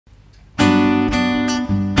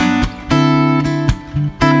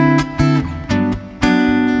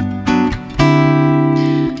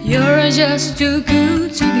just too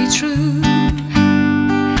good to be true.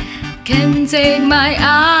 Can't take my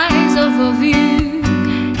eyes off of you.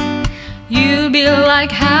 You'll be like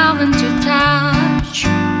heaven to touch.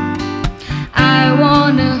 I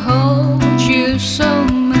wanna hold you so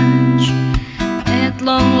much. At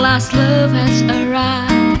long last love has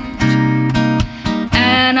arrived,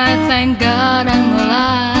 and I thank God I'm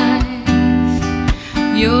alive.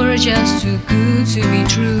 You're just too good to be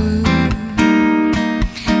true.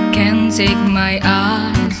 Can't take my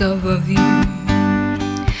eyes off of you.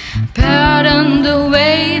 Pardon the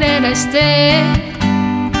way that I stare.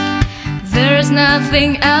 There's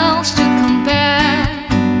nothing else to compare.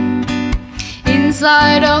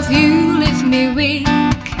 Inside of you leave me weak.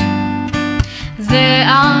 There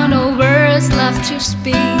are no words left to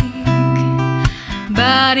speak.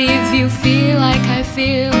 But if you feel like I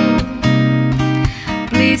feel,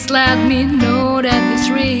 please let me know that it's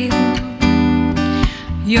real.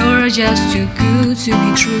 You're just too good to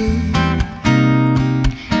be true.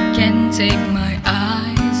 Can't take my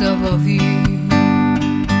eyes off of you.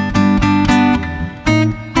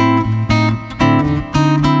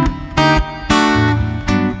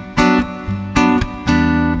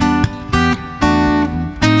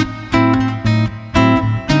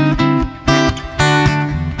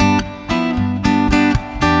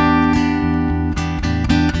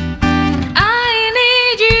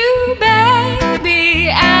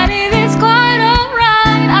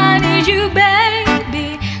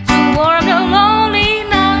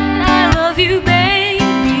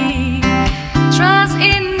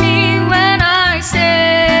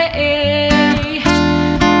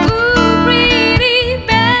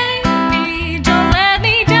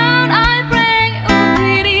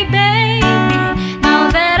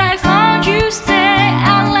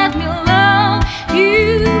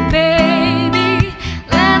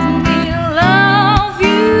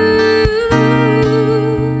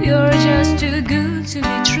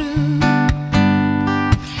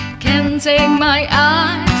 Take my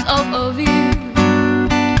eyes off of you.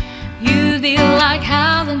 You'd be like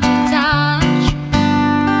heaven to touch.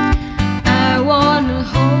 I wanna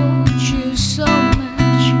hold you so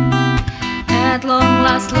much. At long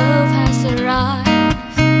last love has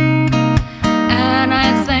arrived, and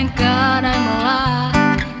I thank God I'm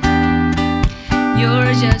alive.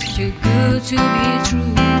 You're just too good to be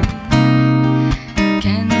true.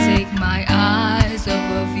 Can't take my eyes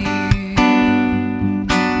off of you.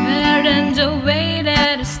 The way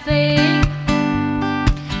that I stay,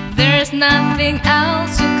 there's nothing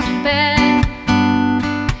else to compare.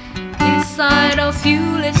 Inside of you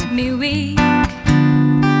leaves me weak.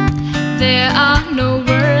 There are no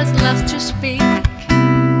words left to speak.